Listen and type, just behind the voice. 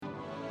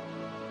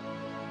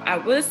I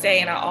would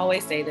say, and I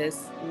always say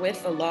this,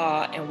 with the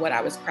law and what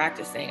I was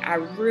practicing, I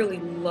really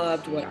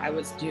loved what I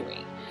was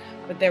doing.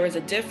 But there was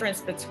a difference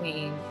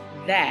between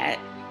that,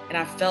 and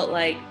I felt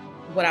like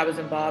what I was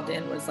involved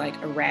in was like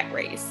a rat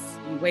race.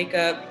 You wake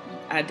up,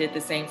 I did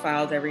the same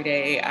files every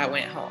day, I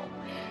went home.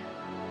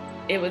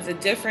 It was a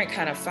different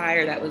kind of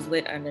fire that was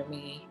lit under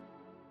me.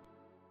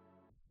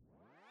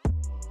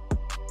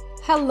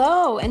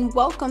 Hello, and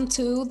welcome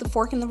to the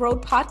Fork in the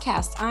Road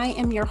podcast. I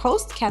am your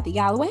host, Kathy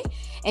Galloway,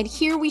 and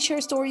here we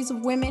share stories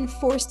of women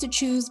forced to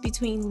choose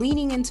between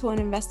leaning into an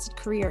invested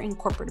career in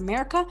corporate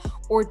America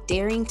or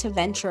daring to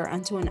venture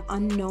onto an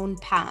unknown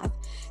path.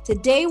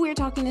 Today, we're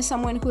talking to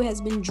someone who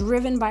has been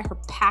driven by her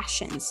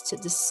passions to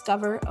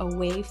discover a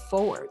way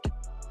forward.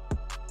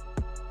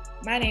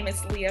 My name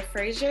is Leah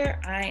Frazier.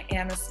 I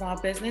am a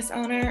small business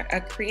owner, a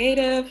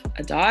creative,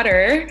 a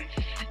daughter,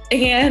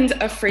 and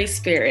a free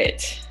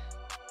spirit.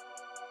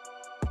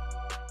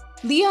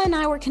 Leah and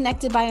I were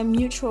connected by a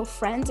mutual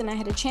friend, and I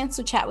had a chance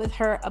to chat with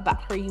her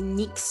about her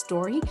unique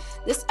story.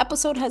 This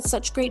episode has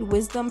such great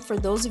wisdom for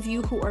those of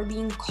you who are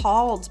being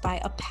called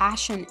by a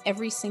passion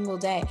every single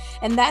day.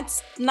 And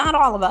that's not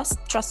all of us,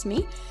 trust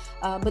me.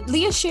 But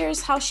Leah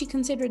shares how she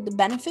considered the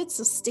benefits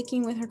of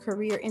sticking with her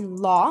career in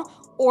law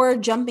or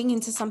jumping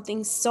into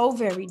something so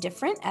very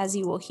different, as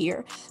you will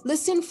hear.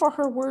 Listen for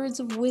her words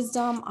of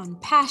wisdom on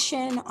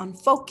passion, on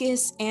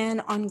focus,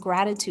 and on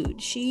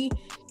gratitude. She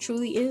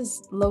truly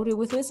is loaded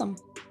with wisdom.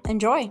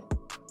 Enjoy.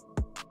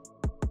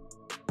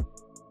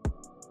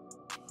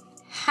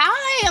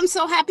 Hi, I'm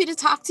so happy to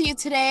talk to you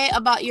today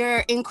about your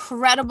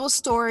incredible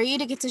story,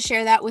 to get to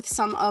share that with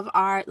some of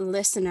our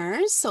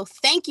listeners. So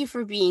thank you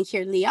for being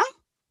here, Leah.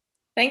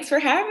 Thanks for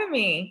having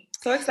me.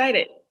 So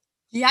excited.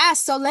 Yeah,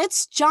 so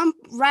let's jump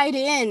right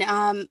in.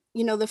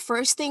 The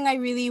first thing I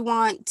really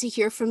want to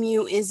hear from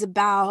you is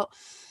about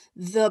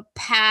the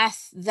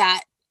path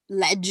that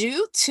led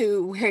you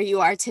to where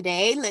you are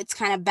today. Let's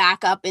kind of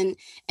back up and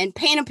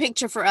paint a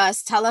picture for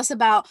us. Tell us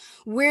about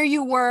where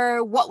you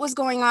were, what was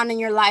going on in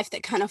your life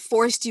that kind of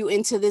forced you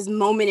into this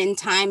moment in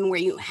time where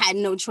you had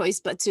no choice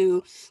but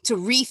to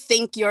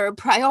rethink your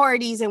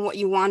priorities and what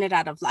you wanted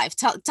out of life.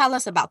 Tell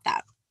us about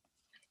that.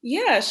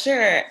 Yeah,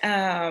 sure.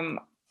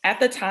 At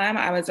the time,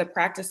 I was a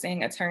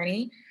practicing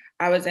attorney.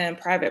 I was in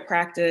private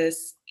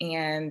practice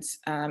and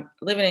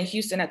living in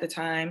Houston at the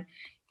time,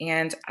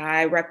 and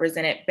I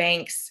represented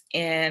banks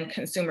in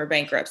consumer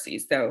bankruptcy.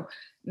 So,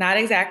 not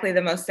exactly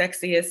the most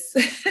sexiest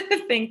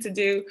thing to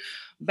do,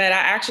 but I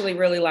actually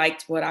really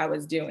liked what I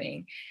was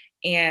doing.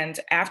 And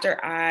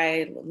after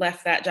I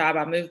left that job,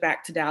 I moved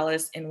back to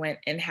Dallas and went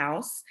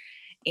in-house.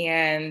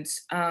 And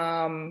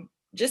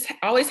just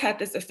always had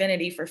this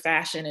affinity for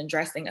fashion and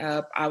dressing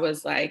up. I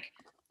was like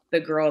the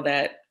girl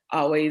that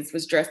always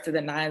was dressed to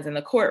the nines in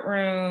the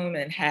courtroom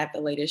and had the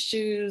latest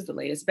shoes, the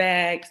latest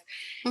bags.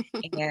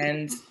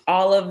 And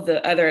all of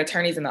the other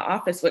attorneys in the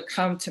office would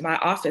come to my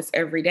office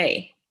every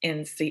day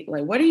and see,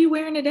 like, what are you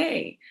wearing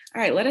today?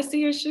 All right, let us see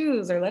your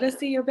shoes, or let us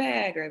see your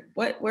bag, or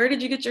where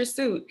did you get your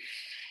suit?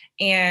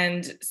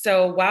 And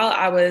so while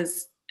I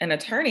was an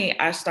attorney,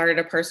 I started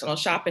a personal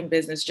shopping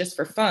business just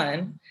for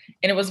fun.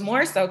 And it was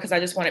more so because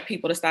I just wanted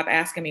people to stop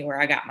asking me where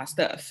I got my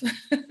stuff.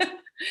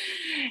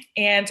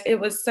 And it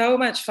was so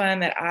much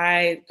fun that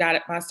I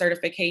got my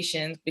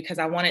certifications because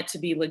I wanted to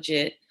be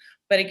legit.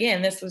 But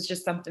again, this was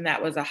just something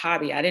that was a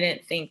hobby. I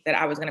didn't think that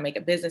I was going to make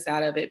a business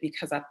out of it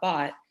because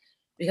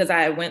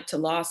I went to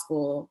law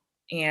school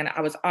and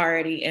I was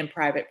already in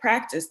private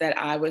practice, that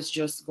I was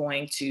just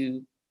going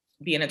to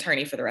be an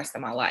attorney for the rest of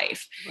my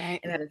life.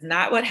 Right. And that is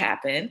not what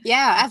happened.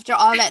 Yeah, after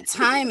all that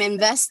time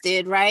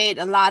invested, right?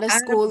 A lot of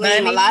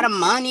schooling, a lot of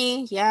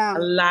money. Yeah. A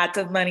lot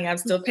of money I'm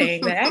still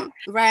paying back.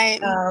 Right.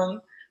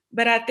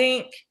 But I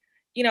think,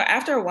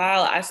 after a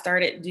while, I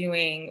started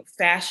doing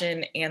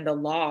fashion and the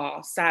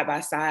law side by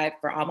side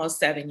for almost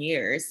 7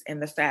 years.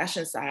 And the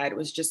fashion side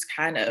was just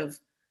kind of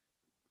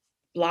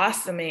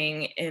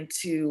blossoming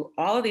into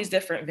all of these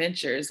different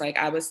ventures. Like,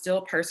 I was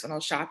still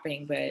personal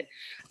shopping, but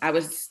I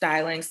was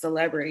styling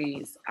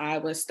celebrities. I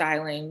was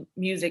styling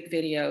music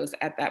videos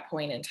at that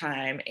point in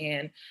time.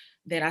 And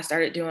then I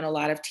started doing a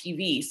lot of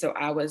TV. So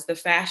I was the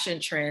fashion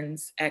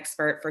trends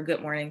expert for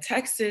Good Morning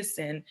Texas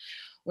and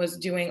was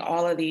doing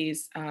all of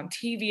these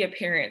TV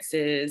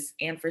appearances.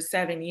 And for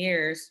 7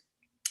 years,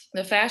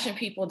 the fashion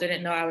people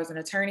didn't know I was an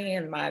attorney,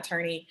 and my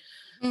attorney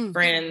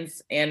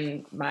friends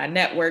and my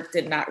network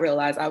did not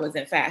realize I was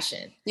in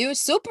fashion. You were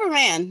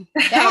Superman.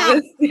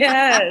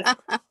 Yes.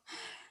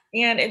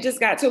 And it just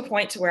got to a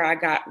point to where I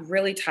got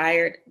really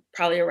tired,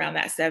 probably around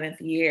that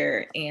 7th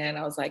year. And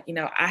I was like,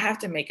 I have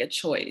to make a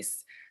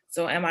choice.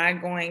 So am I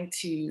going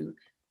to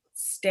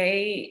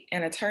stay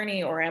an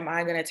attorney, or am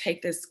I going to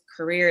take this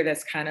career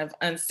that's kind of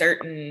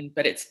uncertain,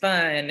 but it's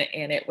fun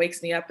and it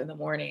wakes me up in the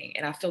morning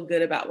and I feel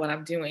good about what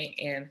I'm doing?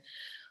 And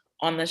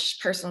on the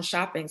personal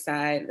shopping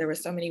side, there were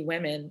so many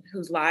women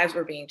whose lives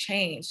were being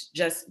changed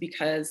just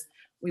because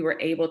we were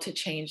able to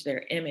change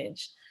their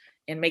image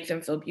and make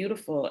them feel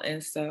beautiful.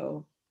 And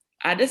so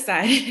I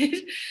decided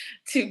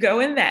to go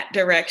in that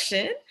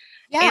direction.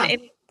 Yeah.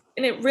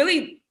 And it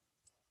really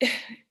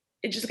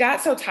it just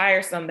got so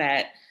tiresome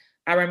that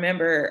I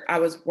remember I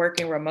was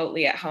working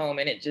remotely at home,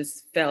 and it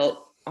just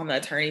felt on the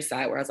attorney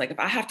side where I was like, if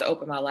I have to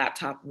open my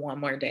laptop one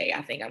more day,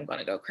 I think I'm going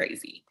to go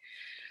crazy.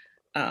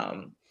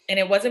 And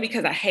it wasn't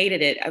because I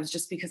hated it. It was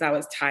just because I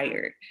was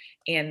tired.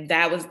 And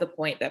that was the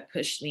point that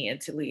pushed me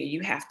into, Leah,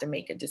 you have to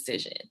make a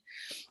decision.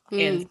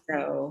 And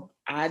so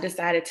I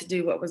decided to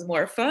do what was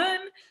more fun.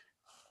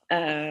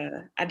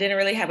 I didn't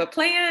really have a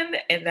plan,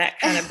 and that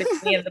kind of bit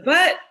me in the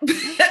butt.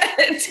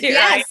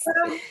 Yes.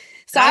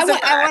 So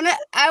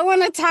I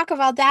want to talk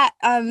about that,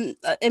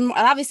 in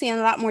obviously in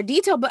a lot more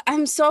detail. But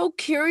I'm so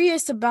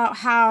curious about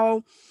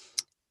how,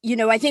 you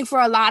know, I think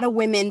for a lot of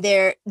women,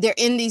 they're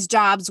in these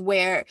jobs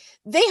where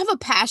they have a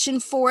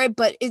passion for it,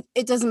 but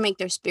it doesn't make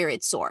their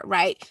spirit soar,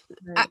 right?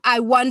 I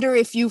wonder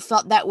if you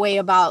felt that way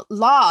about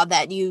law,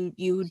 that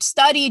you'd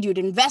studied, you'd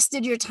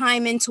invested your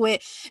time into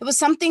it. It was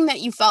something that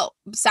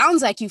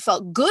sounds like you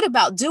felt good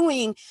about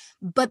doing,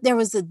 but there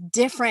was a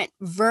different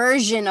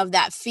version of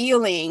that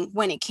feeling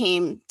when it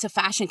came to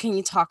fashion. Can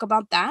you talk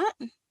about that?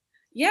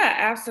 Yeah,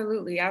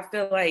 absolutely. I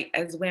feel like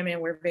as women,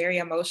 we're very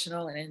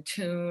emotional and in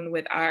tune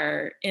with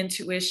our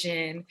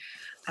intuition.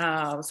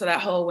 So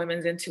that whole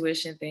women's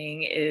intuition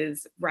thing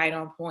is right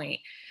on point.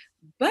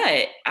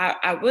 But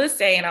I would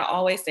say, and I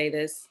always say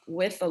this,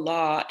 with the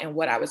law and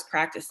what I was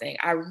practicing,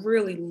 I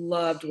really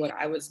loved what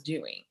I was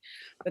doing.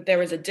 But there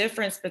was a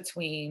difference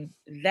between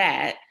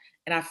that,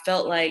 and I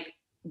felt like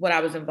what I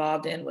was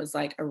involved in was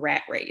like a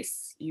rat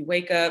race. You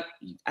wake up,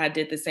 I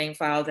did the same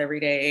files every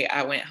day,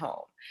 I went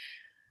home.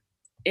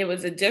 It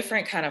was a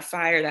different kind of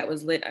fire that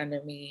was lit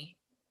under me,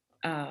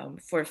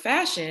 for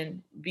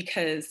fashion,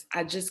 because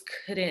I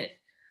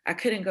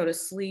couldn't go to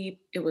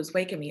sleep. It was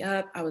waking me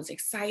up. I was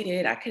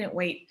excited. I couldn't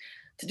wait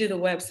to do the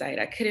website.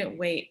 I couldn't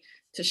wait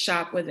to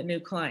shop with a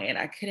new client.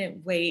 I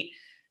couldn't wait,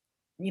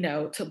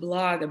 to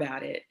blog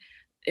about it.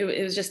 It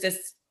was just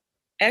this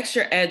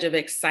extra edge of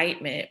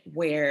excitement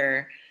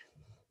where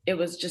it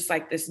was just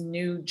like this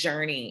new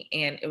journey,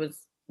 and it was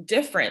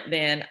different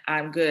than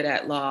I'm good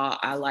at law.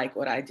 I like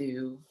what I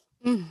do.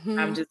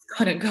 I'm just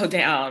gonna go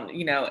down,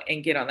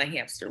 and get on the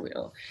hamster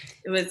wheel.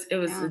 It was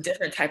a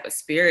different type of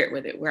spirit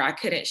with it, where I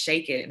couldn't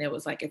shake it. And it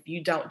was like, if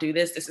you don't do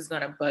this, this is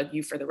gonna bug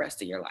you for the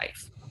rest of your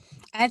life.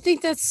 I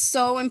think that's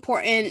so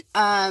important.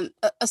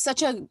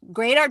 Such a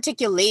great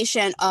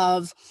articulation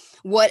of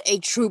what a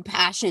true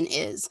passion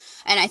is.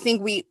 And I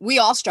think we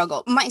all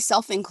struggle,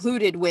 myself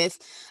included, with,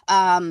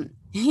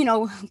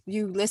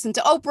 you listen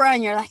to Oprah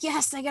and you're like,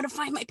 yes, I got to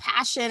find my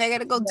passion. I got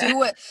to go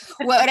do it,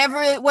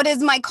 what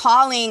is my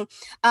calling.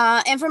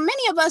 And for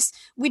many of us,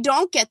 we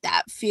don't get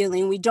that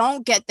feeling. We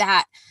don't get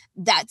that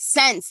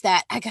sense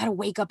that I got to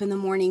wake up in the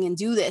morning and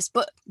do this.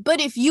 But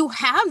if you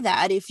have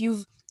that, if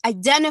you've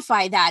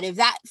identify that, if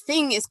that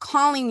thing is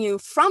calling you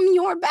from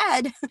your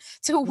bed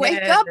to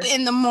wake up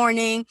in the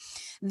morning,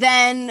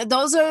 then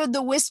those are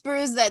the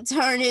whispers that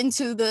turn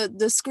into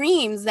the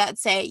screams that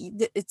say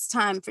it's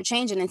time for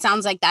change. And it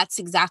sounds like that's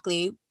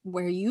exactly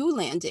where you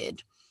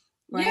landed.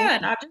 Right? Yeah,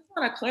 and I just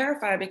want to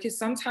clarify, because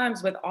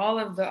sometimes with all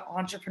of the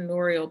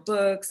entrepreneurial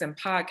books and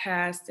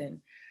podcasts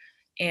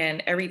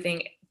and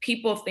everything,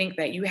 people think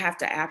that you have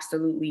to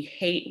absolutely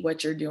hate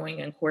what you're doing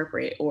in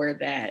corporate, or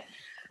that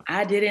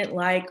I didn't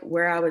like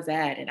where I was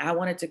at and I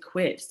wanted to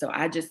quit, so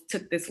I just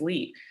took this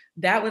leap.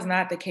 That was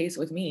not the case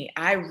with me.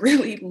 I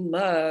really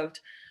loved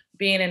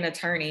being an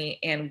attorney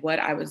and what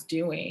I was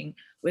doing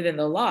within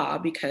the law,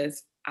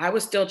 because I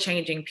was still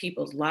changing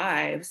people's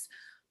lives,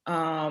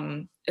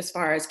 as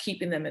far as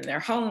keeping them in their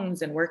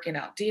homes and working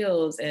out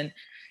deals. And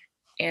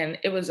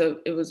it was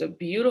a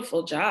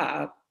beautiful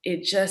job.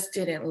 It just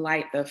didn't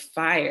light the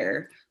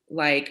fire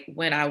like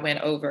when I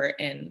went over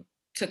and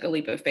took a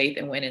leap of faith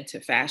and went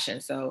into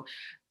fashion. So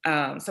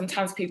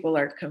sometimes people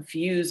are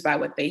confused by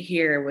what they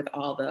hear with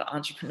all the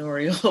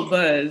entrepreneurial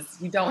buzz.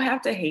 You don't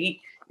have to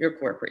hate your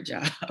corporate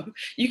job.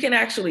 You can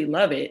actually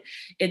love it.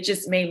 It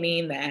just may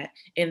mean that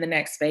in the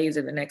next phase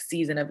or the next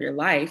season of your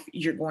life,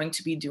 you're going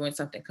to be doing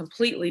something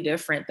completely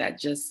different that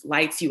just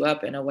lights you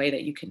up in a way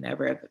that you can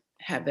never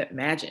have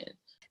imagined.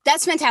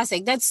 That's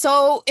fantastic. That's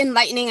so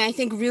enlightening. I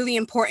think really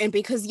important,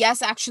 because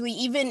yes, actually,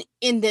 even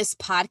in this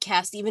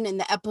podcast, even in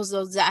the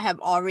episodes that have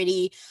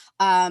already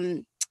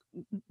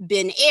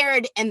been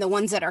aired and the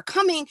ones that are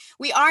coming,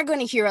 we are going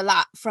to hear a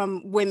lot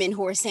from women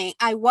who are saying,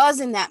 I was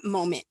in that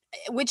moment,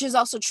 which is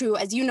also true,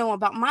 as you know,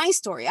 about my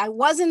story. I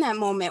was in that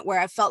moment where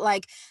I felt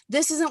like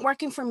this isn't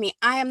working for me.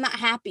 I am not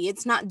happy.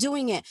 It's not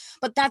doing it.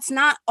 But that's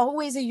not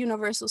always a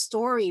universal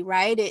story,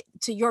 right?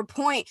 To your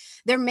point,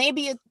 there may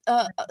be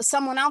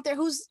someone out there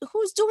who's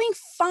doing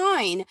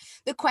fine.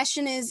 The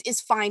question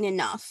is fine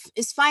enough?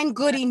 Is fine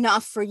good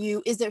enough for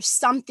you? Is there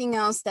something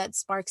else that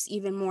sparks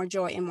even more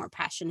joy and more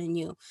passion in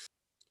you?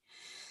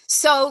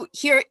 So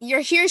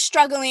you're here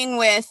struggling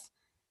with,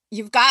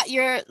 you've got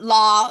your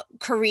law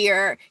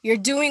career, you're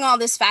doing all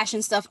this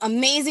fashion stuff,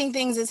 amazing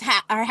things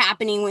are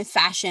happening with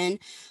fashion.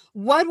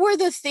 What were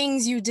the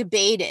things you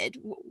debated?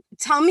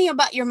 Tell me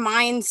about your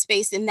mind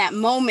space in that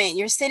moment.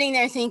 You're sitting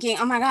there thinking,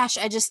 oh my gosh,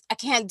 I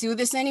can't do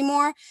this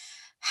anymore.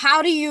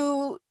 How do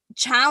you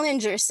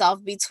challenge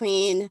yourself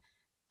between,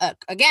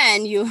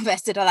 again, you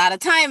invested a lot of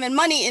time and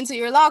money into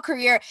your law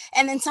career,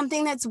 and then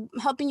something that's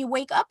helping you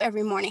wake up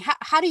every morning?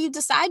 How do you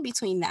decide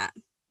between that?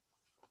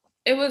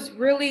 It was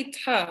really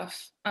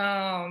tough.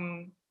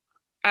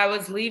 I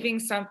was leaving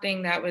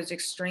something that was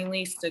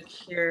extremely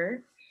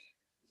secure.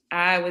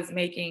 I was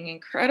making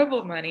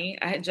incredible money.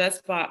 I had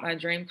just bought my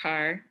dream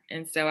car,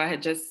 and so I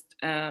had just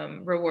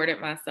rewarded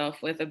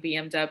myself with a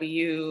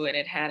BMW, and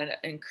it had an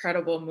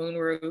incredible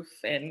moonroof.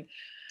 And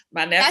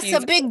my That's a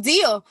nephews, big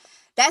deal.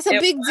 That's a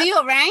it, big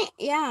deal, right?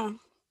 Yeah.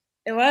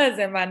 it was,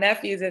 and my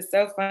nephews, it's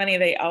so funny.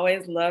 They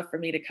always love for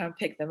me to come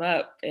pick them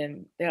up,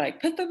 and they're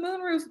like, "Put the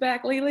moonroof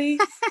back, Lily."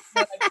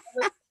 They're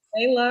like,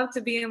 they love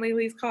to be in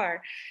Lily's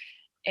car.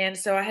 And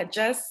so I had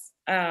just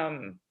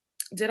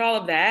did all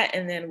of that,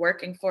 and then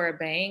working for a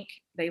bank,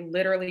 they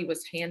literally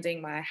was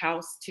handing my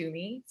house to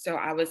me. So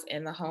I was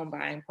in the home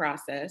buying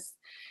process,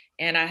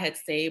 and I had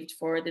saved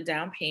for the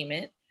down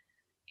payment.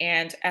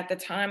 And at the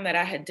time that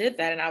I had did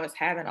that, and I was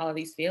having all of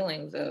these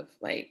feelings of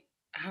like,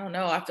 I don't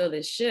know, I feel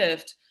this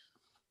shift,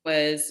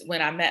 was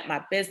when I met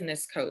my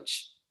business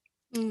coach,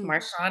 Mm.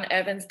 Marshawn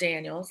Evans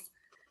Daniels,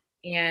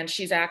 and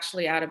she's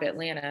actually out of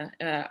Atlanta,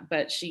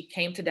 but she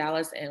came to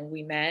Dallas and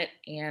we met,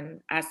 and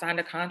I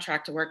signed a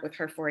contract to work with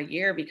her for a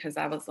year because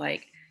I was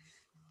like,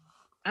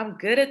 I'm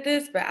good at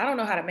this, but I don't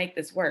know how to make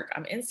this work.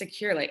 I'm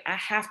insecure. Like, I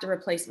have to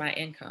replace my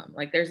income.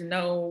 Like, there's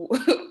no,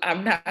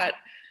 I'm not,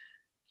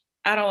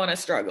 I don't want to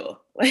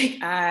struggle.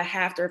 Like, I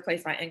have to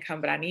replace my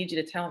income, but I need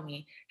you to tell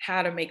me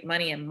how to make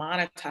money and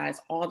monetize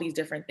all these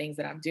different things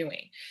that I'm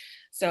doing.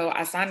 So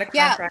I signed a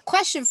Yeah, contract.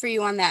 question for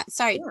you on that.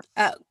 Sorry.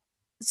 Yeah.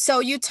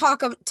 So you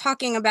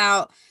talking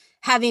about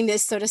having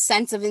this sort of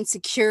sense of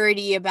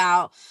insecurity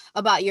about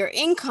your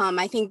income.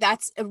 I think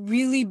that's a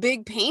really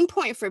big pain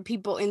point for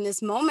people in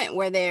this moment,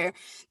 where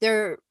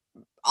they're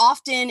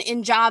often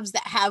in jobs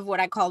that have what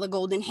I call the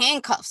golden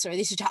handcuffs, or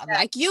these jobs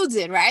like you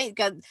did, right?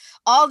 Got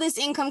all this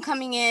income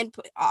coming in.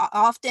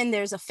 Often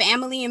there's a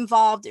family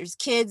involved, there's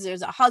kids,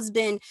 there's a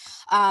husband,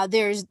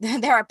 there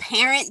are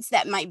parents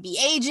that might be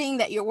aging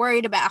that you're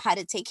worried about how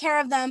to take care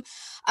of them,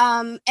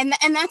 and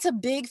that's a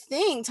big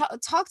thing.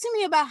 Talk to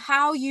me about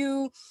how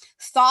you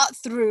thought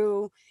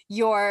through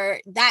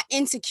your that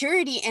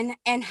insecurity,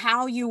 and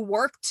how you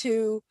work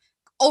to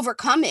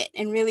overcome it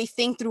and really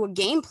think through a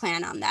game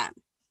plan on that.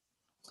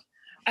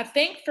 I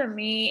think for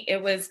me,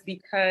 it was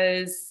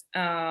because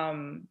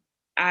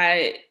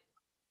I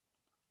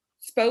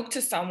spoke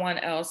to someone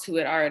else who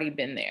had already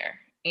been there.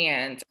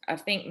 And I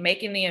think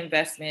making the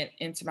investment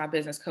into my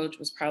business coach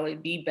was probably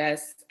the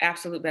best,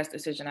 absolute best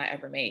decision I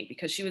ever made,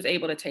 because she was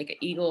able to take an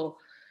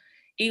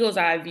eagle's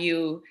eye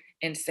view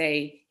and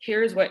say,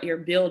 here's what you're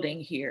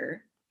building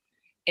here.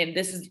 And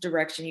this is the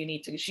direction you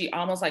need to. She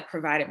almost like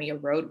provided me a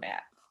roadmap.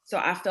 So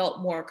I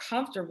felt more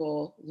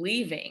comfortable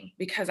leaving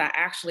because I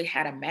actually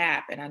had a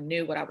map and I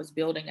knew what I was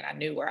building and I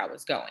knew where I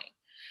was going.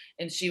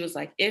 And she was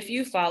like, if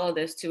you follow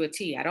this to a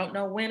T, I don't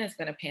know when it's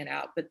going to pan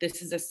out, but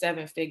this is a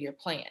 7-figure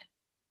plan.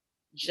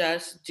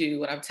 Just do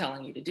what I'm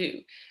telling you to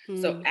do.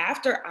 So Mm.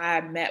 after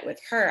I met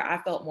with her,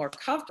 I felt more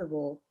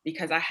comfortable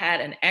because I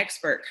had an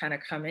expert kind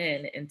of come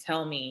in and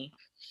tell me,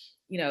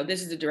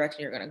 this is the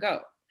direction you're going to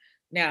go.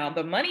 Now,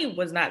 the money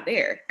was not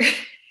there.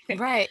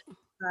 Right.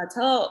 I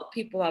tell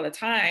people all the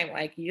time,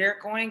 like, you're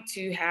going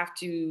to have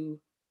to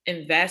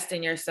invest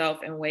in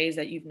yourself in ways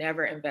that you've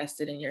never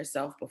invested in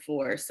yourself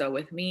before. So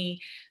with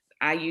me,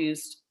 I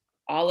used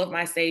all of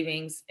my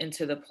savings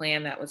into the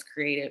plan that was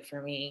created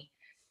for me.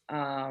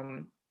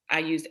 Um, I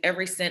used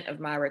every cent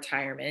of my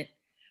retirement,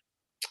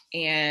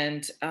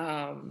 and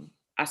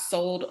I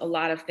sold a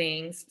lot of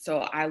things. So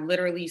I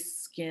literally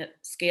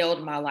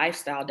scaled my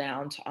lifestyle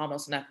down to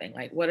almost nothing.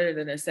 Like, what are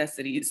the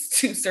necessities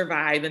to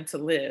survive and to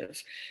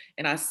live?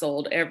 And I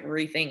sold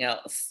everything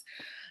else.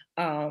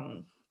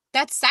 Um,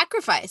 That's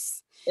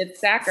sacrifice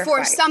it's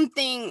for sacrifice.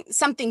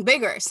 something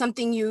bigger,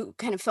 something you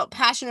kind of felt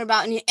passionate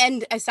about,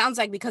 and it sounds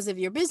like because of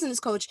your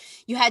business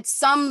coach, you had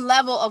some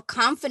level of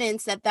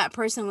confidence that that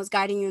person was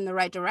guiding you in the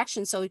right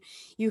direction. So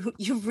you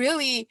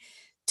really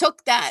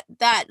took that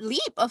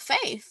leap of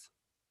faith.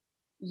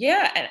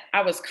 Yeah, and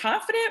I was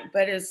confident,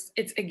 but it's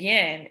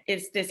again,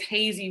 it's this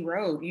hazy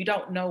road. You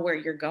don't know where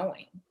you're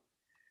going.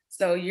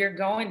 So you're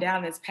going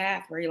down this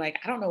path where you're like,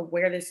 I don't know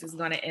where this is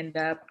going to end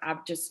up.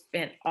 I've just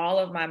spent all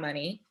of my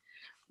money,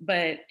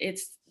 but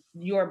it's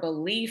your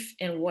belief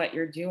in what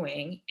you're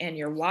doing and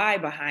your why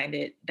behind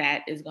it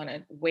that is going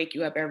to wake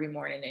you up every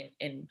morning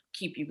and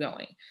keep you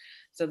going.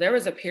 So there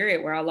was a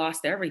period where I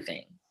lost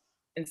everything.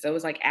 And so it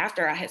was like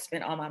after I had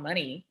spent all my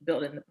money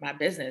building my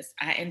business,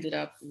 I ended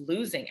up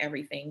losing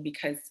everything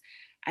because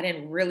I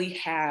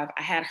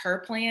had her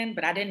plan,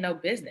 but I didn't know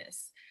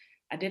business.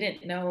 I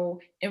didn't know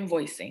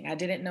invoicing. I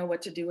didn't know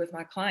what to do with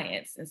my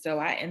clients. And so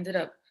I ended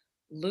up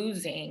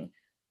losing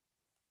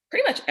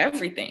pretty much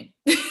everything.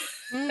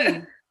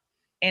 Mm,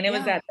 And it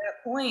was yeah. at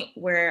that point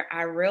where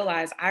I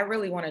realized I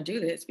really want to do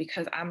this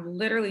because I'm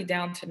literally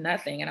down to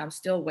nothing and I'm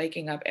still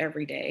waking up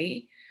every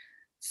day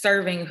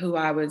serving who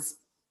I was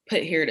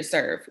put here to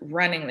serve,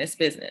 running this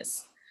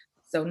business.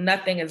 So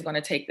nothing is going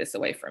to take this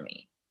away from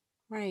me.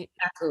 Right.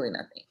 Absolutely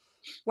nothing.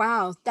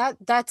 Wow.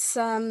 That's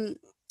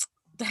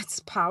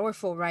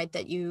powerful, right?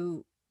 That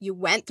you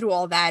went through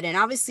all that, and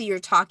obviously you're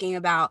talking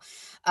about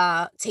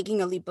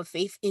taking a leap of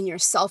faith in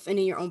yourself and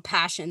in your own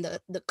passion.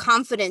 The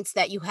confidence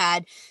that you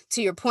had,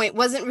 to your point,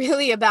 wasn't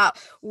really about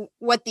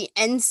what the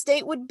end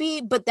state would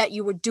be, but that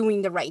you were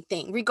doing the right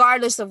thing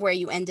regardless of where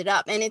you ended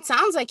up. And it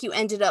sounds like you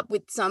ended up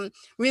with some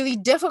really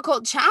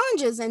difficult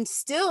challenges, and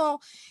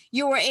still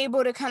you were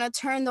able to kind of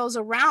turn those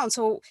around.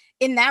 So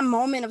in that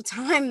moment of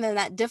time and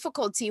that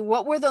difficulty,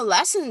 what were the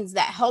lessons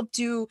that helped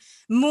you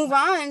move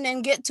on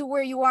and get to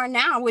where you are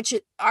now, which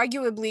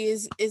arguably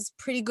is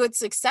pretty good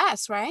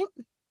success, right?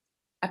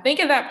 I think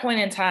at that point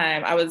in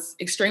time, I was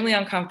extremely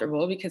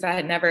uncomfortable because I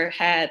had never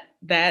had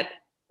that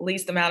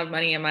least amount of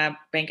money in my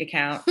bank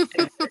account,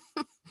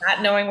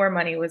 not knowing where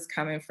money was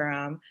coming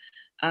from.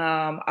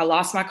 I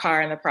lost my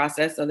car in the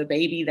process. So the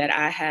baby that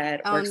I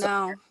had Oh worked so no.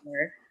 hard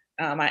for,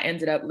 I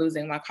ended up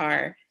losing my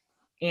car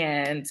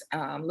and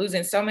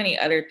losing so many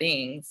other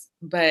things.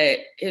 But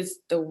it's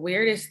the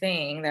weirdest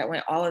thing that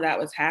when all of that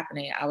was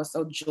happening, I was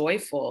so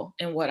joyful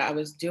in what I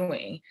was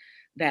doing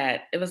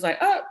that it was like,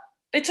 oh,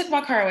 they took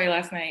my car away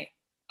last night.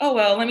 Oh,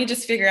 well, let me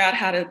just figure out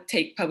how to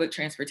take public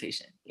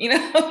transportation,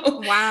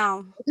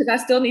 Wow. because I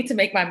still need to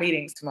make my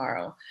meetings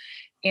tomorrow.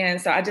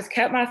 And so I just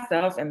kept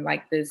myself in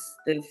like this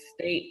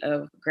state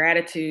of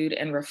gratitude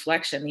and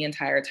reflection the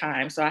entire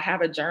time. So I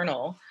have a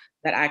journal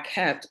that I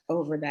kept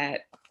over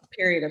that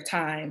period of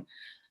time,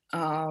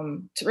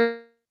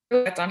 to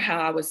reflect on how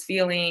I was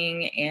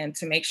feeling and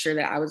to make sure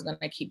that I was going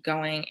to keep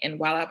going. And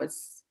while I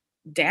was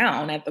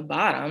down at the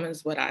bottom,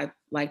 is what I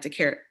like to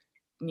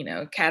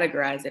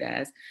categorize it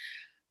as.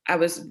 I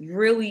was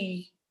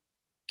really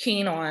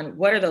keen on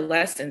what are the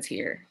lessons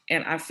here.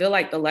 And I feel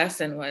like the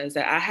lesson was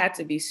that I had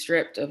to be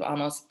stripped of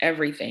almost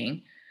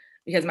everything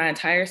because my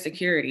entire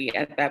security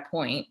at that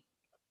point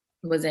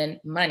was in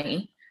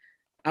money.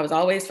 I was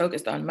always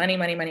focused on money,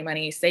 money, money,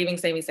 money, saving,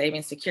 saving,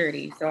 saving,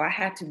 security. So I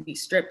had to be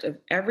stripped of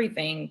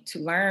everything to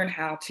learn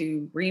how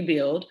to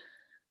rebuild,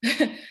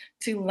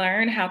 to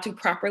learn how to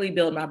properly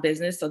build my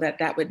business so that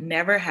that would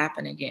never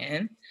happen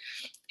again,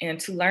 and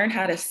to learn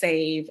how to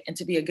save and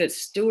to be a good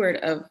steward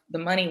of the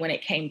money when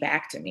it came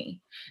back to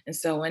me. And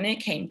so when it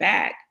came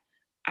back,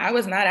 I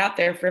was not out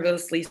there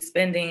frivolously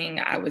spending.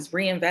 I was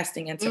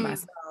reinvesting into Mm,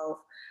 myself.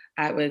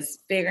 I was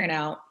figuring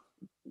out,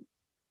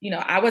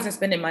 I wasn't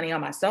spending money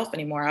on myself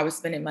anymore. I was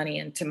spending money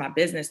into my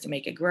business to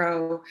make it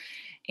grow.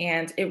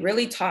 And it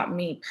really taught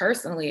me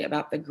personally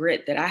about the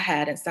grit that I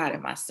had inside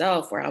of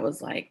myself, where I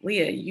was like,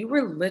 Leah, you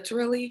were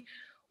literally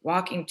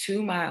walking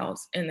 2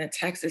 miles in the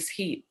Texas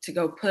heat to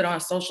go put on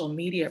social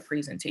media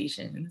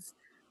presentations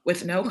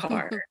with no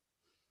car.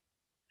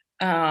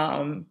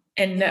 And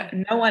yeah,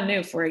 no one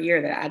knew for a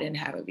year that I didn't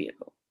have a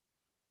vehicle.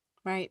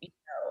 right.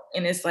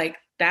 And it's like,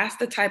 that's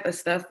the type of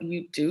stuff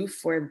you do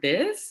for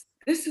this.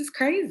 This is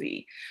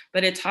crazy.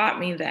 But it taught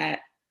me that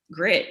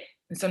grit.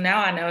 And so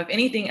now I know if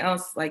anything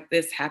else like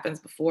this happens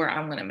before,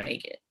 I'm going to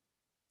make it.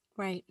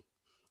 Right.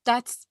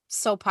 That's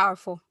so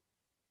powerful.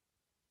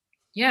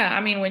 Yeah.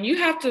 I mean, when you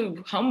have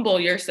to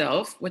humble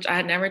yourself, which I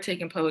had never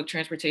taken public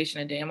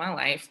transportation a day in my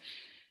life,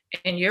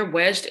 and you're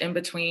wedged in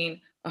between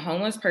a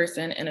homeless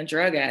person and a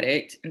drug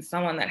addict and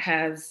someone that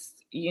has,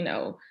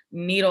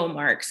 needle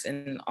marks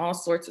and all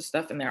sorts of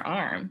stuff in their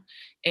arm,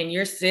 and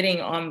you're sitting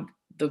on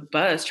the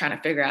bus trying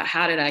to figure out,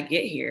 how did I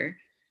get here?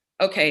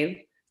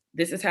 Okay,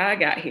 this is how I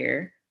got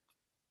here.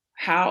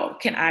 How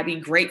can I be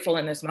grateful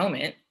in this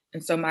moment?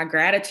 And so my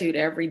gratitude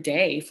every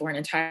day for an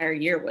entire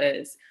year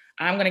was,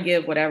 I'm going to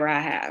give whatever I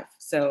have.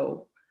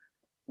 So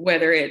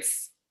whether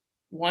it's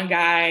one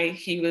guy,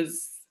 he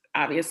was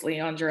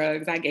obviously on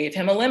drugs, I gave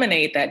him a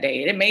lemonade that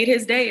day. It made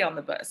his day on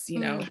the bus.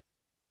 Mm,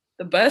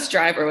 The bus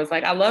driver was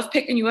like, I love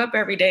picking you up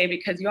every day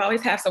because you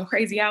always have some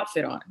crazy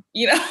outfit on.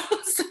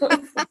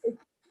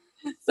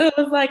 So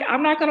it's like,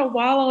 I'm not going to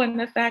wallow in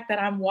the fact that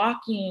I'm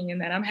walking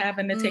and that I'm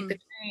having to take the mm,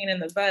 train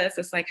and the bus.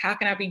 It's like, how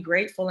can I be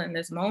grateful in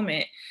this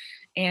moment,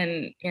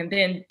 and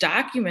then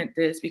document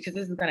this because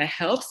this is going to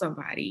help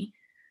somebody,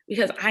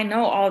 because I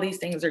know all these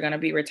things are going to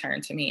be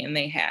returned to me, and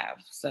they have.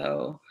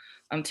 So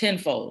I'm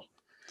tenfold.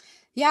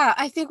 yeah,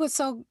 I think what's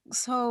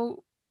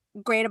so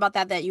great about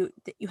that you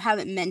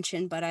haven't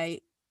mentioned, but I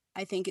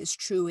think is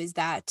true, is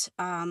that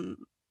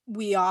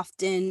we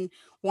often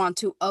want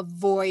to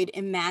avoid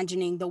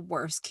imagining the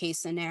worst case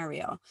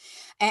scenario,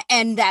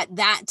 and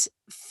that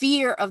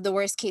fear of the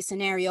worst case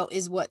scenario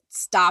is what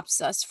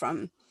stops us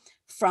from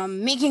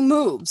making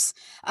moves.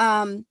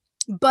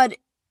 But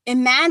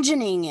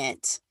imagining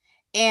it,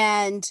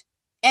 and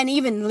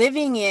even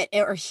living it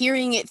or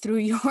hearing it through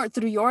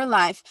your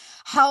life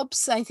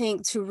helps, I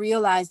think, to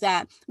realize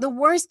that the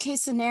worst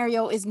case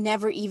scenario is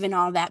never even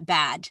all that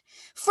bad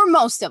for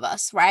most of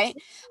us, right?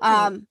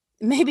 Right.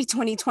 Maybe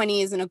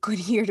 2020 isn't a good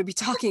year to be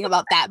talking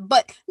about that,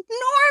 but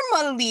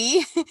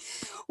normally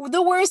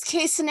the worst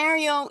case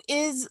scenario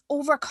is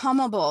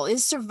overcomable,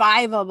 is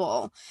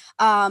survivable.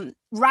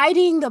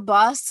 Riding the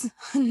bus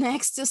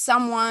next to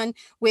someone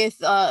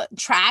with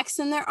tracks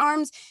in their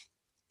arms,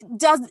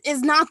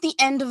 is not the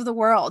end of the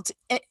world.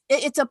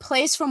 It's a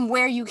place from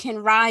where you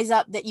can rise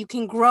up, that you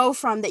can grow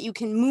from, that you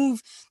can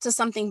move to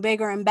something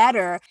bigger and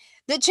better.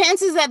 The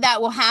chances that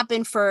that will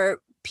happen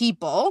for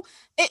people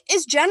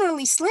is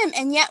generally slim.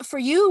 And yet for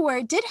you, where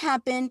it did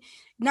happen,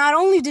 not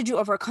only did you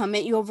overcome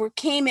it, you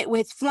overcame it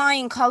with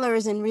flying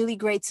colors and really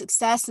great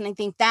success. And I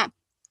think that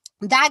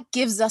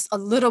gives us a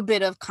little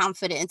bit of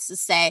confidence to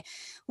say,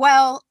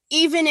 well,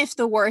 even if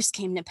the worst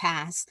came to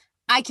pass,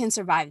 I can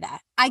survive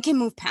that. I can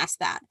move past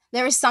that.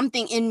 There is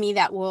something in me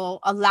that will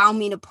allow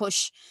me to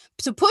push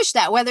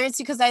that, whether it's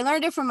because I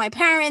learned it from my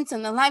parents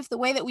and the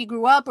way that we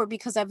grew up, or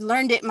because I've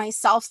learned it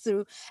myself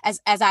through as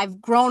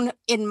I've grown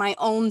in my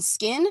own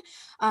skin.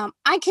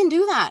 I can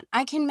do that.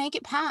 I can make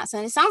it pass.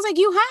 And it sounds like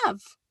you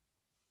have.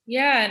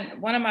 Yeah,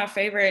 and one of my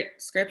favorite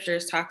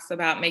scriptures talks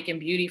about making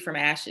beauty from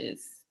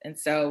ashes. And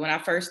so when I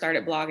first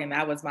started blogging,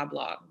 that was my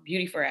blog,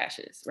 Beauty for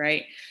Ashes,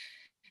 right?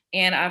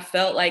 And I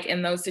felt like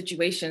in those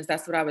situations,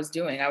 that's what I was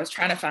doing. I was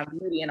trying to find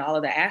beauty in all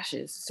of the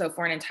ashes. So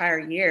for an entire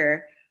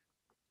year,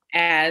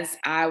 as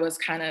I was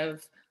kind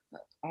of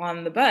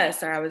on the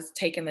bus or I was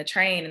taking the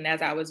train, and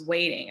as I was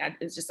waiting,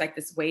 it's just like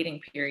this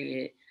waiting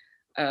period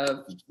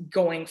of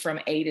going from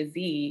A to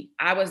Z.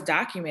 I was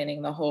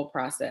documenting the whole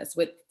process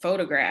with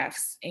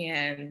photographs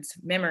and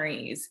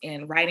memories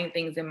and writing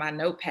things in my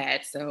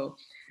notepad. So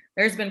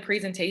there's been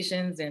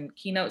presentations and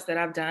keynotes that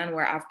I've done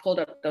where I've pulled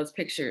up those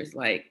pictures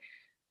like,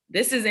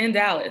 this is in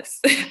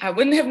Dallas. I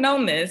wouldn't have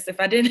known this if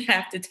I didn't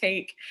have to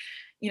take,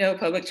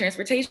 public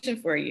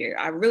transportation for a year.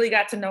 I really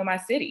got to know my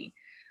city.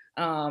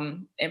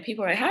 And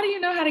people are like, how do you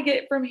know how to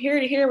get from here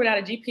to here without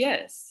a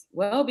GPS?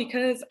 Well,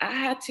 because I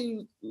had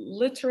to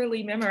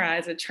literally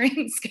memorize a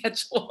train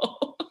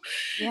schedule.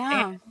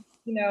 And,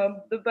 Yeah.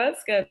 the bus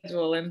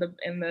schedule and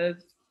the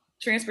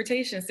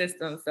transportation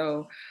system.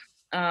 So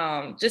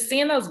just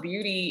seeing those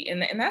beauty,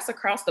 and that's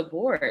across the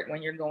board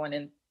when you're going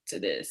into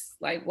this.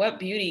 Like, what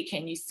beauty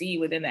can you see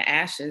within the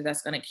ashes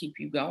that's going to keep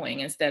you going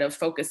instead of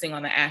focusing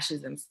on the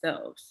ashes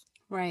themselves?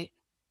 Right.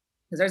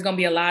 Because there's going to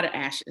be a lot of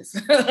ashes.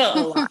 A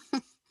lot.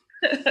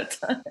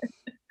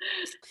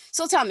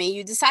 So tell me,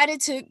 you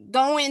decided to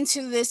go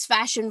into this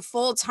fashion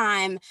full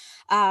time.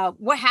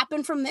 What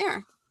happened from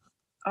there?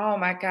 Oh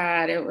my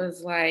God. It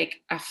was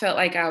like, I felt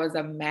like I was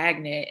a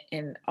magnet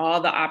and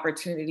all the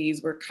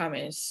opportunities were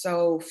coming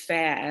so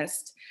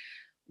fast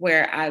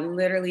where I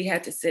literally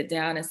had to sit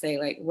down and say,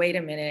 like, wait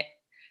a minute,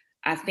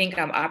 I think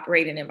I'm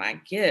operating in my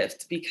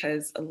gift,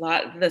 because a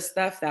lot of the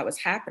stuff that was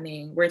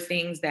happening were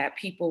things that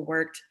people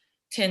worked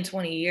 10,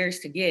 20 years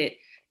to get.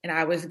 And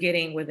I was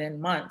getting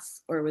within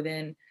months or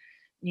within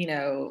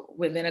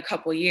a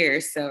couple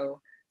years.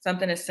 So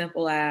something as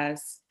simple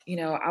as,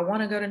 I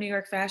want to go to New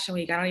York Fashion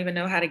Week. I don't even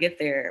know how to get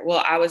there.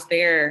 Well, I was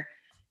there,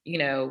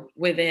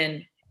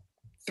 within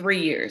 3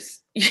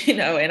 years,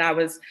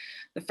 and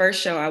the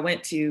first show I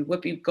went to,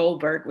 Whoopi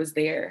Goldberg was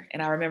there.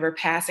 And I remember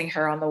passing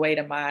her on the way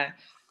to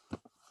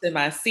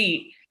my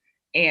seat.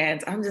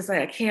 And I'm just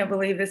like, I can't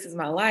believe this is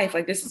my life.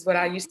 Like, this is what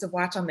I used to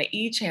watch on the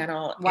E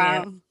channel and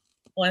Wow.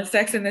 on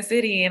Sex in the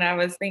City. And I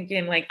was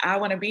thinking, like, I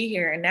want to be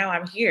here. And now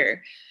I'm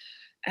here.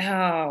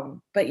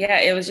 But yeah,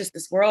 it was just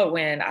this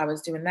whirlwind. I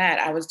was doing that.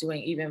 I was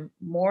doing even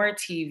more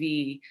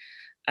TV.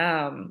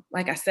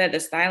 Like I said, the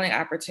styling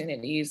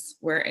opportunities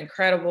were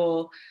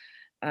incredible.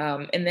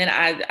 And then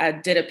I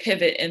did a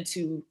pivot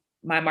into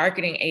my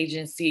marketing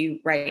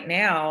agency right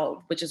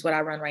now, which is what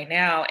I run right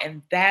now.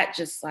 And that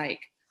just like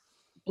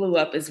blew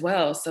up as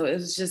well. So it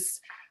was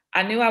just,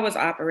 I knew I was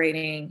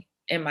operating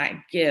in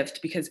my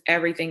gift because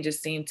everything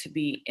just seemed to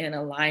be in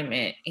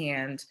alignment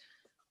and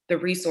the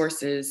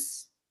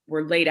resources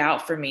were laid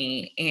out for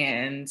me.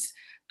 And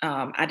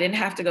I didn't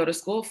have to go to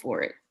school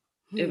for it.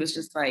 It Hmm. was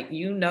just like,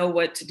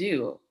 what to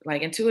do.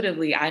 Like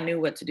intuitively, I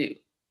knew what to do.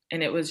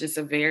 And it was just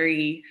a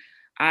very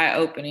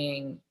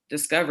eye-opening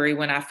discovery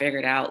when I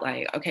figured out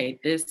like, okay,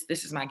 this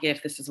is my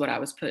gift. This is what I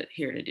was put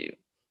here to do.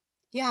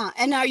 Yeah.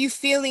 And are you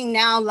feeling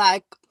now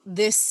like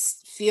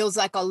this feels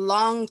like a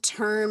long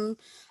term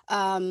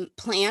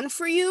plan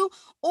for you?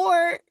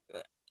 Or,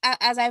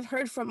 as I've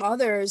heard from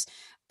others,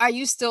 are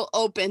you still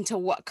open to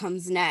what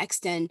comes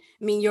next? And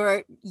I mean,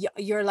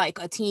 you're like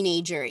a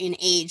teenager in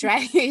age,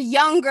 right? You're a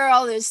young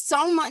girl. There's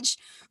so much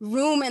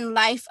room in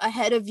life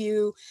ahead of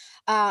you.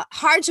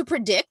 Hard to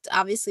predict,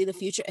 obviously, the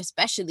future,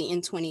 especially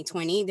in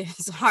 2020.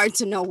 It's hard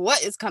to know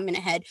what is coming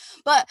ahead.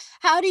 But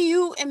how do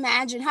you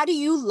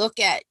look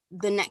at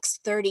the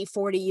next 30,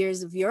 40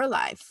 years of your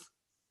life?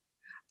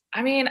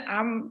 I mean,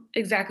 I'm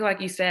exactly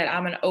like you said,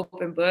 I'm an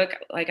open book.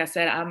 Like I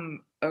said,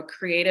 I'm a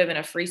creative and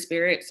a free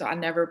spirit. So I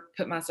never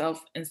put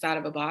myself inside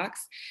of a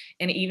box.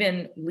 And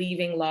even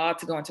leaving law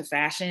to go into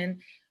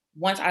fashion,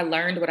 once I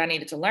learned what I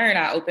needed to learn,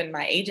 I opened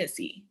my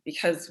agency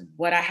because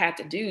what I had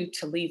to do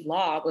to leave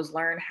law was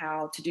learn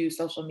how to do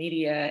social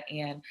media.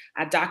 And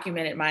I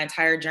documented my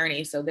entire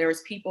journey. So there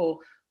was people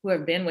who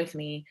have been with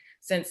me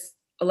since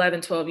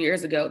 11, 12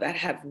 years ago that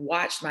have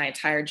watched my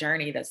entire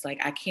journey that's like,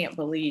 I can't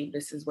believe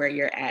this is where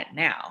you're at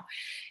now.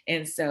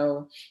 And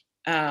so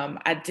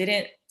I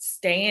didn't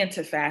stay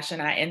into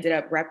fashion. I ended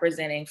up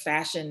representing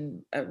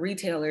fashion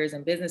retailers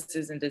and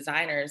businesses and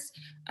designers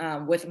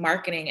with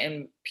marketing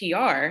and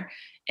PR.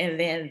 And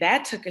then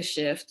that took a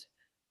shift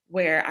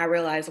where I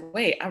realized,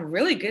 wait, I'm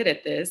really good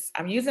at this.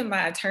 I'm using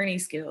my attorney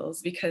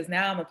skills because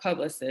now I'm a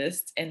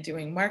publicist and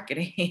doing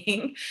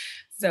marketing.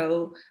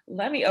 So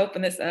let me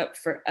open this up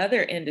for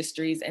other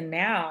industries. And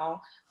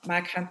now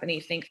my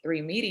company,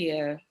 Think3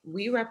 Media,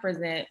 we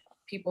represent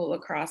people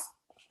across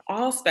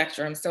all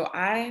spectrums. So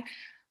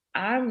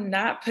I'm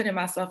not putting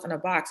myself in a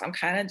box. I'm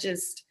kind of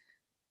just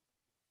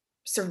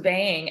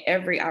surveying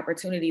every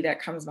opportunity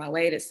that comes my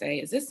way to say,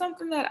 is this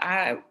something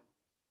that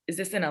is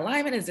this in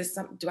alignment? Is this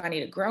something, do I need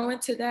to grow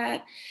into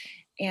that?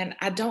 And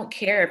I don't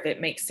care if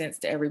it makes sense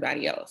to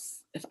everybody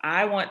else. If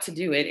I want to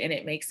do it and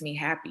it makes me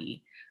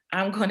happy,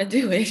 I'm going to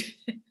do it.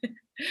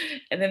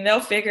 And then they'll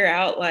figure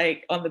out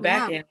like on the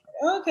back Yeah. end,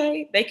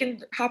 okay, they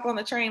can hop on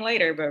the train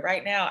later. But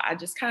right now I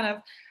just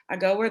I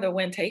go where the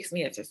wind takes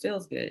me if it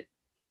feels good.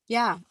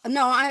 Yeah.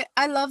 No,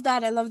 I love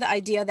that. I love the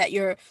idea that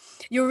you're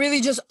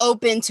really just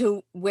open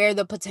to where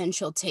the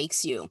potential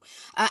takes you.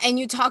 And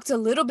you talked a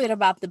little bit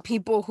about the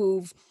people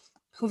who've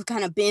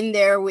kind of been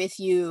there with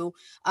you,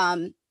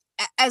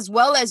 as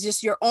well as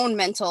just your own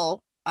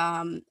mental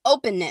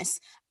openness.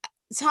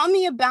 Tell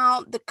me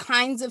about the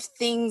kinds of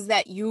things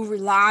that you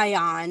rely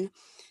on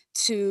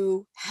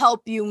to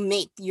help you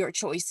make your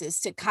choices,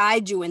 to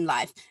guide you in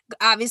life.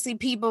 Obviously,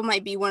 people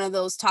might be one of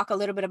those. Talk a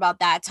little bit about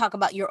that. Talk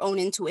about your own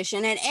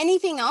intuition and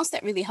anything else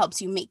that really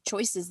helps you make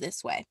choices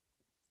this way.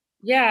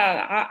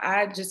 Yeah,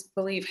 I just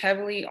believe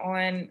heavily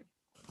on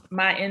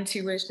my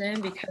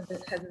intuition because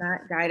it has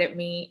not guided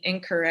me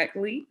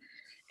incorrectly.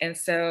 And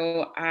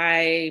so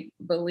I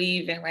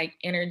believe in like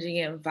energy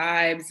and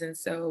vibes. And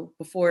so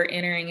before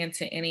entering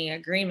into any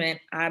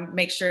agreement, I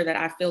make sure that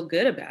I feel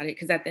good about it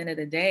because at the end of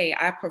the day,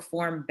 I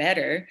perform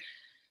better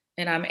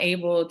and I'm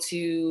able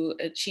to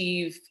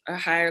achieve a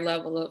higher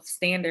level of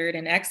standard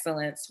and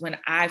excellence when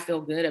I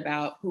feel good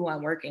about who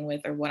I'm working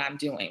with or what I'm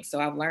doing. So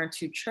I've learned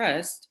to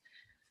trust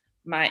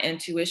my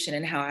intuition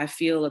and how I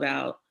feel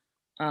about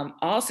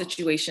all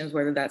situations,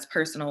 whether that's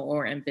personal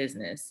or in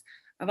business.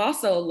 I've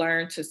also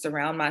learned to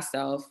surround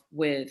myself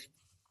with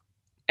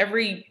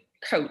every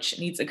coach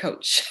needs a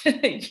coach,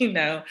 you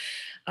know.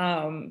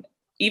 Um,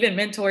 Even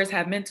mentors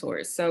have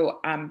mentors. So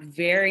I'm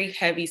very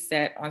heavy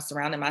set on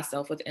surrounding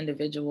myself with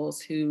individuals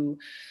who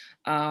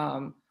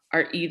are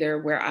either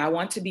where I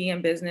want to be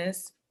in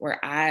business, where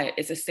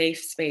it's a safe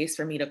space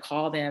for me to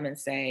call them and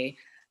say,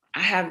 I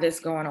have this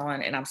going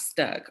on and I'm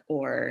stuck.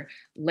 Or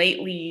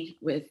lately,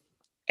 with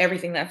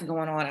everything that's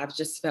going on, I've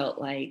just felt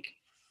like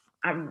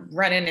I'm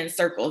running in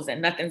circles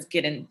and nothing's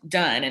getting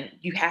done. And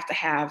you have to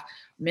have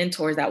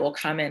mentors that will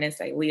come in and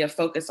say, Leah,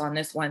 focus on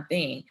this one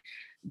thing.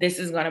 This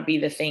is going to be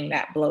the thing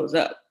that blows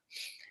up.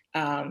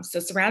 So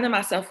surrounding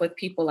myself with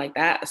people like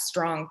that, a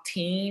strong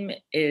team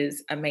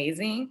is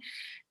amazing.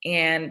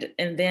 And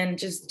then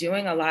just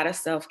doing a lot of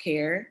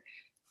self-care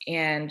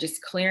and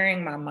just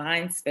clearing my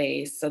mind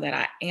space so that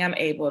I am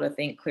able to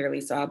think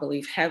clearly. So I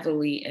believe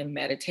heavily in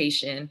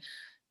meditation.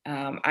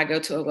 I go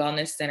to a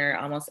wellness center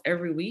almost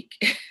every week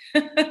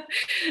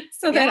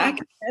so that I Yeah.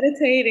 can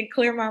meditate and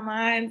clear my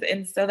mind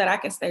and so that I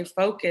can stay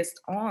focused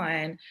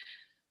on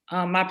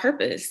my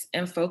purpose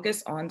and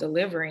focus on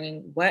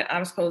delivering what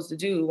I'm supposed to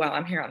do while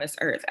I'm here on this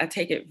earth. I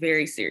take it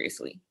very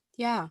seriously.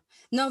 Yeah.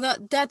 No,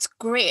 that's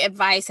great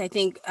advice. I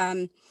think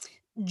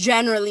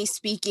generally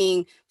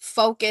speaking,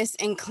 focus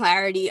and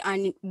clarity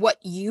on what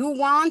you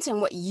want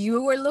and what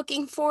you are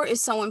looking for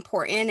is so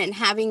important. And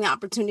having the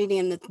opportunity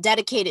and the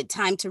dedicated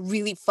time to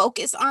really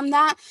focus on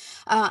that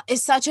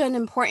is such an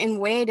important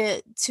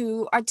way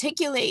to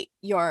articulate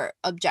your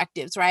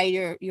objectives,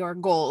 right? Your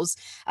goals.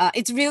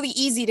 It's really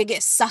easy to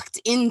get sucked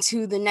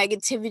into the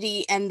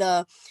negativity and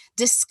the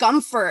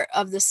discomfort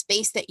of the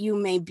space that you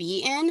may be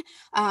in,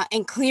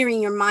 and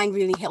clearing your mind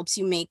really helps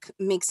you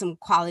make some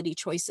quality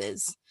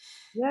choices.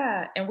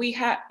 Yeah, and you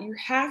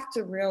have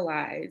to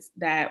realize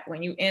that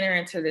when you enter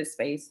into this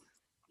space,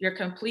 you're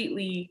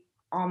completely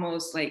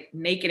almost like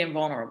naked and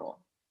vulnerable.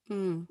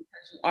 Mm,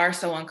 You are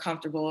so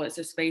uncomfortable. It's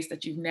a space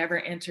that you've never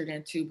entered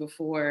into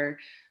before.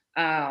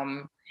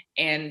 Um,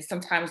 and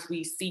sometimes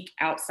we seek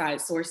outside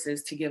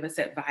sources to give us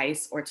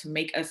advice or to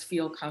make us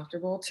feel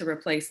comfortable to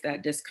replace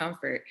that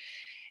discomfort.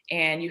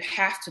 And you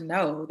have to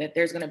know that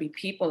there's going to be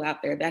people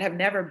out there that have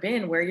never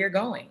been where you're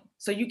going.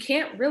 So you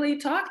can't really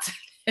talk to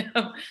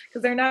them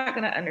because they're not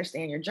going to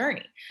understand your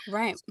journey.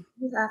 right. So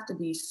you have to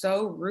be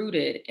so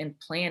rooted and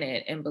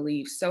planted and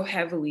believe so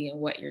heavily in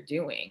what you're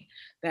doing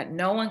that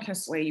no one can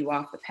sway you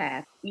off the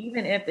path,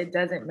 even if it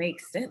doesn't make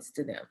sense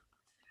to them.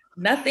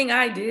 Nothing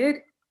I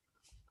did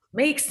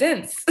makes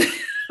sense.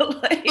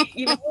 Like,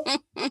 but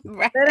at the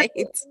Right.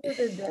 end of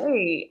the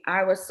day,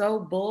 I was so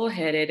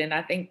bullheaded, and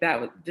I think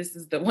this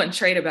is the one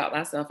trait about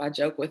myself. I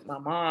joke with my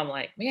mom,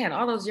 like, "Man,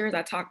 all those years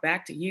I talked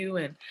back to you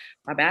and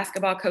my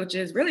basketball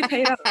coaches really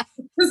paid off."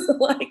 So,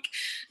 like,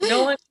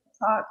 no one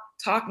could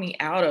talk me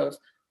out of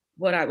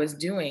what I was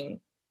doing,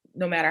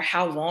 no matter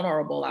how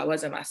vulnerable I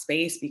was in my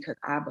space, because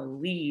I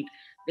believed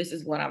This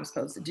is what I'm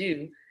supposed to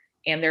do.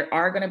 And there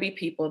are going to be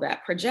people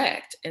that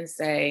project and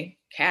say,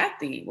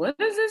 Kathy, what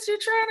is this you're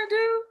trying to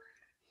do?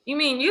 You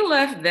mean you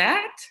left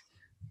that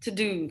to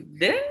do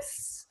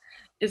this?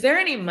 Is there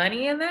any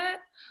money in that?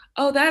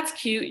 Oh, that's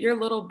cute. Your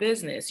little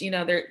business.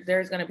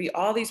 There's going to be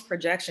all these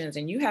projections,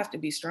 and you have to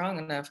be strong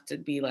enough to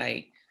be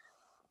like,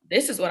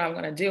 this is what I'm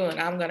going to do, and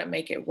I'm going to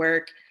make it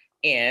work.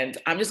 And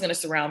I'm just going to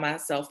surround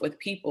myself with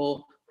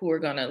people who are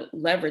going to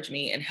leverage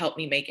me and help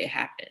me make it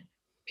happen,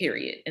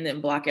 period. And then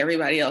block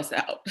everybody else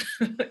out,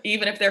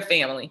 even if they're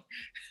family.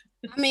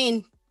 I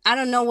mean, I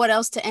don't know what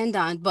else to end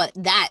on, but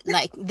that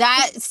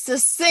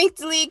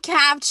succinctly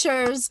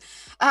captures,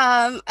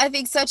 I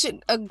think, such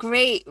a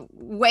great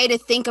way to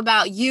think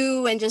about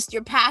you and just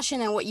your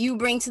passion and what you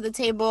bring to the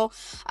table.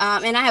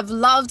 And I have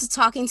loved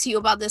talking to you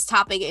about this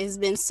topic. It has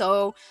been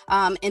so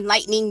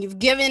enlightening. You've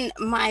given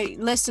my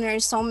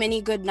listeners so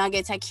many good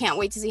nuggets. I can't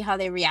wait to see how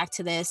they react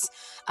to this.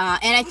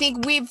 And I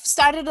think we've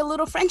started a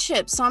little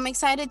friendship. So I'm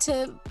excited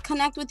to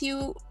connect with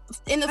you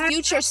in the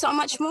future so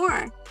much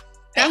more.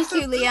 Thank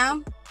you, Leah.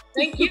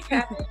 Thank you,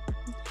 Kathy.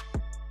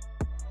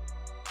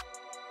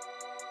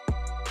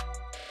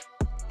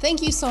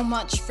 Thank you so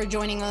much for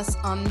joining us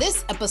on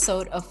this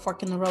episode of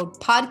Fork in the Road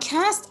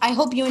podcast. I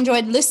hope you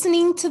enjoyed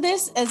listening to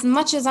this as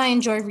much as I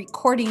enjoyed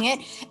recording it.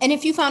 And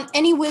if you found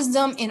any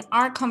wisdom in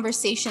our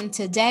conversation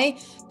today,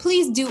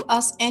 please do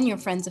us and your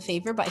friends a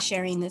favor by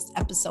sharing this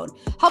episode.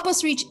 Help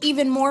us reach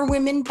even more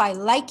women by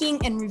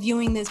liking and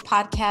reviewing this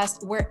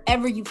podcast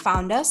wherever you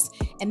found us.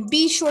 And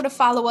be sure to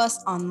follow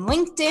us on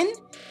LinkedIn,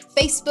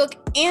 Facebook,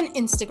 and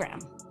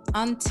Instagram.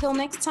 Until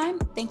next time,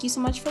 thank you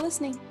so much for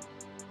listening.